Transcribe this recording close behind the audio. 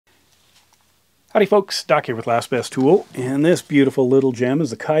Howdy folks, Doc here with Last Best Tool, and this beautiful little gem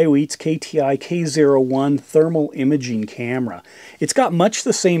is the Kaiweets KTI-K01 thermal imaging camera. It's got much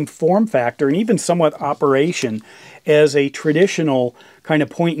the same form factor and even somewhat operation as a traditional kind of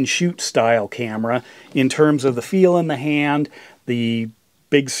point and shoot style camera in terms of the feel in the hand, the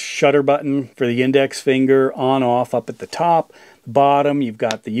big shutter button for the index finger, on off up at the top, bottom. You've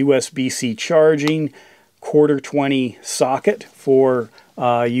got the USB-C charging, quarter 20 socket for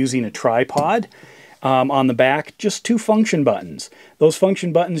using a tripod. On the back, just two function buttons. Those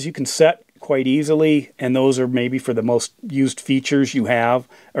function buttons you can set quite easily, and those are maybe for the most used features you have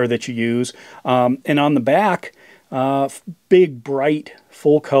or that you use. And on the back, big, bright,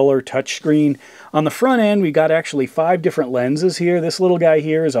 full-color touchscreen. On the front end, we got actually 5 different lenses here. This little guy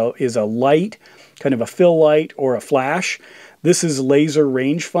here is a light, kind of a fill light or a flash. This is laser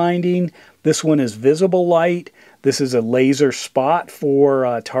range finding. This one is visible light. This is a laser spot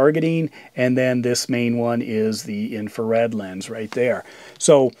for targeting, and then this main one is the infrared lens right there.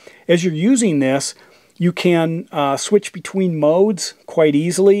 So as you're using this, you can switch between modes quite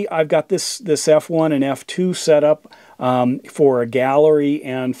easily. I've got this F1 and F2 set up for a gallery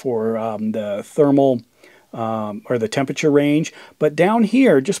and for the thermal or the temperature range. But down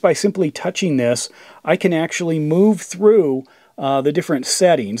here, just by simply touching this, I can actually move through the different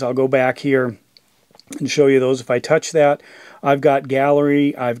settings. I'll go back here and show you those. If I touch that, I've got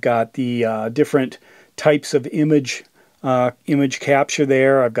gallery, I've got the different types of image capture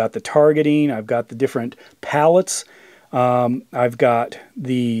there, I've got the targeting, I've got the different palettes, I've got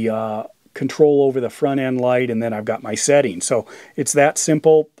the control over the front end light, and then I've got my settings. So it's that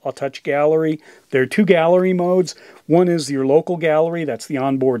simple. I'll touch gallery. There are 2 gallery modes. One is your local gallery, that's the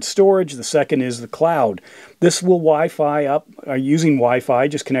onboard storage. The second is the cloud. This will Wi-Fi up, using Wi-Fi,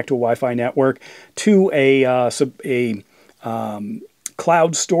 just connect to a Wi-Fi network, to a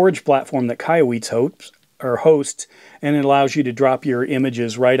cloud storage platform that Kaiweets hosts, and it allows you to drop your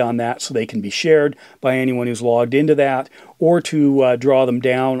images right on that so they can be shared by anyone who's logged into that, or to draw them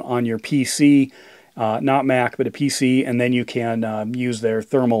down on your PC, not Mac, but a PC, and then you can use their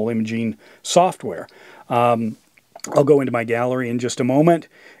thermal imaging software. I'll go into my gallery in just a moment.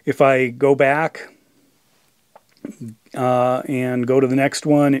 If I go back and go to the next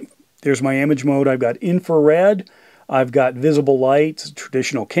one, there's my image mode. I've got infrared, I've got visible light,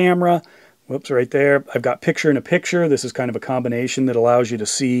 traditional camera, whoops, right there. I've got picture in a picture. This is kind of a combination that allows you to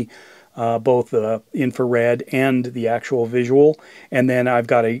see both the infrared and the actual visual. And then I've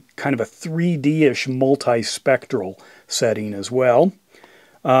got a kind of a 3D-ish multispectral setting as well.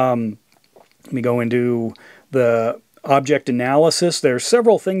 Let me go into the object analysis. There are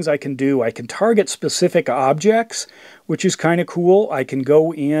several things I can do. I can target specific objects, which is kind of cool. I can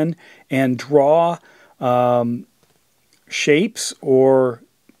go in and draw shapes or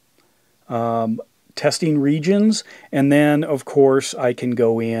testing regions, and then of course I can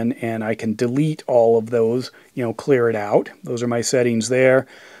go in and I can delete all of those, clear it out. Those are my settings there.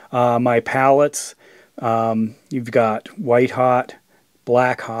 My palettes, you've got white hot,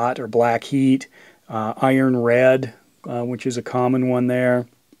 black hot or black heat, iron red, which is a common one there,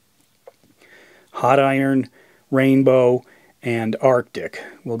 hot iron, rainbow, and Arctic.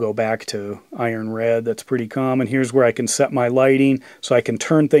 We'll go back to iron red. That's pretty common. Here's where I can set my lighting, so I can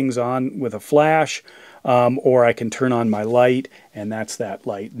turn things on with a flash, or I can turn on my light, and that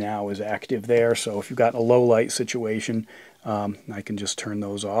light now is active there. So if you've got a low light situation, I can just turn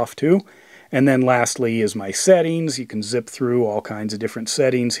those off too. And then lastly is my settings. You can zip through all kinds of different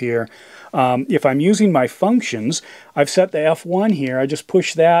settings here. If I'm using my functions, I've set the F1 here. I just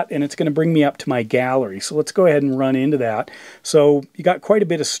push that and it's going to bring me up to my gallery. So let's go ahead and run into that. So you got quite a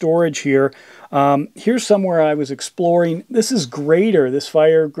bit of storage here. Here's somewhere I was exploring. This is this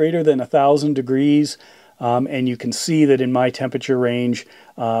fire greater than 1,000 degrees. And you can see that in my temperature range,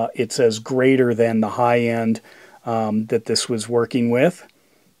 it says greater than the high end that this was working with.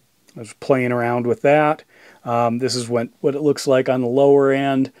 I was playing around with that. This is what it looks like on the lower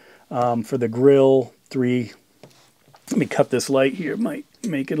end for the grill. Let me cut this light here. It might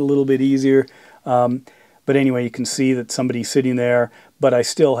make it a little bit easier. But anyway, you can see that somebody's sitting there, but I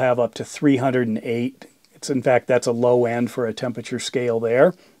still have up to 308. In fact, that's a low end for a temperature scale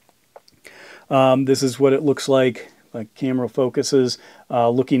there. This is what it looks like. My camera focuses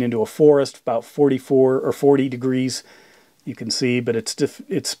looking into a forest about 44 or 40 degrees. You can see, but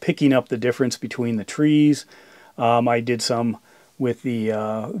it's picking up the difference between the trees. I did some with the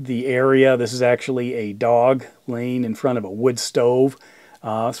area. This is actually a dog laying in front of a wood stove.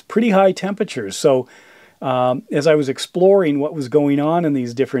 It's pretty high temperatures. So as I was exploring what was going on in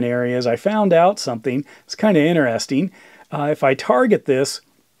these different areas, I found out something. It's kind of interesting. If I target this,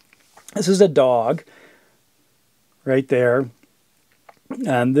 This is a dog right there.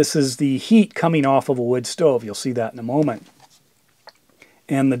 And this is the heat coming off of a wood stove. You'll see that in a moment.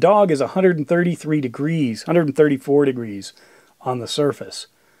 And the dog is 133 degrees, 134 degrees on the surface.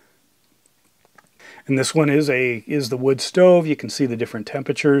 And this one is the wood stove. You can see the different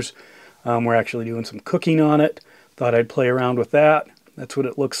temperatures. We're actually doing some cooking on it. Thought I'd play around with that. That's what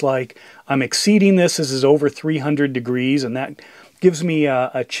it looks like. I'm exceeding this. This is over 300 degrees, and that gives me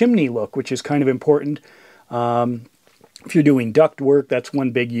a chimney look, which is kind of important. If you're doing duct work, that's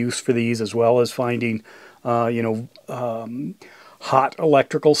one big use for these, as well as finding, hot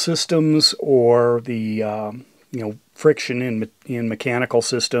electrical systems, or the, friction in mechanical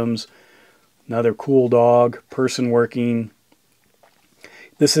systems. Another cool dog, person working.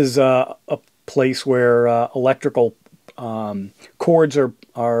 This is a place where electrical cords are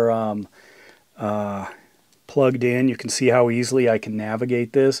plugged in. You can see how easily I can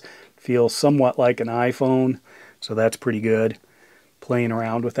navigate this. Feels somewhat like an iPhone. So that's pretty good, playing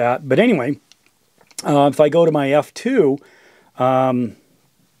around with that. But anyway, if I go to my F2,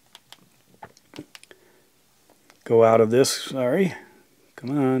 go out of this, sorry,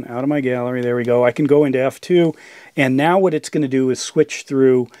 come on, out of my gallery, there we go. I can go into F2, and now what it's going to do is switch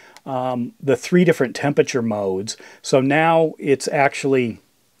through the 3 different temperature modes. So now it's actually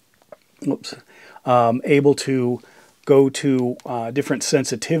able to go to different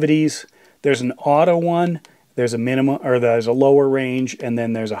sensitivities. There's an auto one. There's a minimum, or there's a lower range, and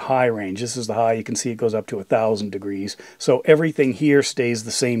then there's a high range. This is the high. You can see it goes up to 1,000 degrees. So everything here stays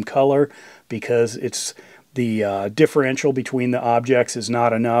the same color, because it's the differential between the objects is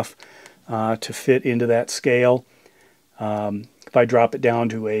not enough to fit into that scale. If I drop it down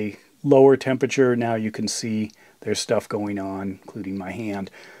to a lower temperature, now you can see there's stuff going on, including my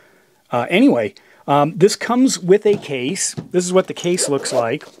hand. Anyway, this comes with a case. This is what the case looks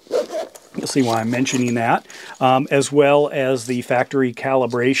like. You'll see why I'm mentioning that, as well as the factory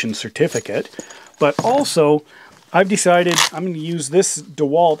calibration certificate. But also, I've decided I'm going to use this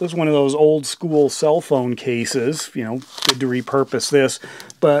DeWalt. This is one of those old school cell phone cases. Good to repurpose this.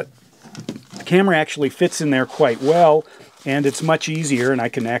 But the camera actually fits in there quite well, and it's much easier, and I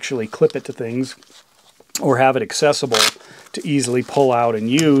can actually clip it to things or have it accessible to easily pull out and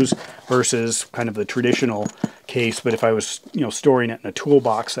use, versus kind of the traditional case. But if I was, storing it in a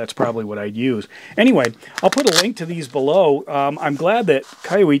toolbox, that's probably what I'd use. Anyway, I'll put a link to these below. I'm glad that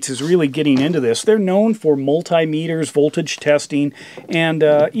Kaiweets is really getting into this. They're known for multimeters, voltage testing, and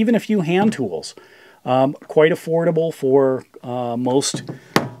even a few hand tools. Quite affordable for most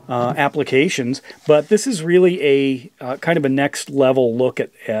applications, but this is really a kind of a next level look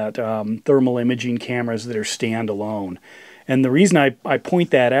at thermal imaging cameras that are standalone. And the reason I point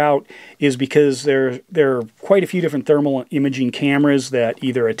that out is because there are quite a few different thermal imaging cameras that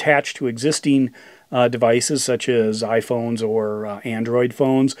either attach to existing devices such as iPhones or Android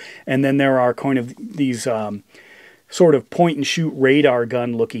phones, and then there are kind of these sort of point and shoot radar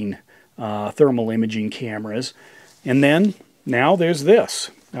gun looking thermal imaging cameras. And then now there's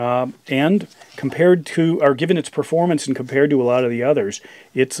this. And compared to, or given its performance and compared to a lot of the others,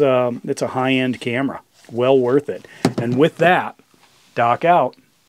 it's a high-end camera. Well worth it. And with that, Doc out.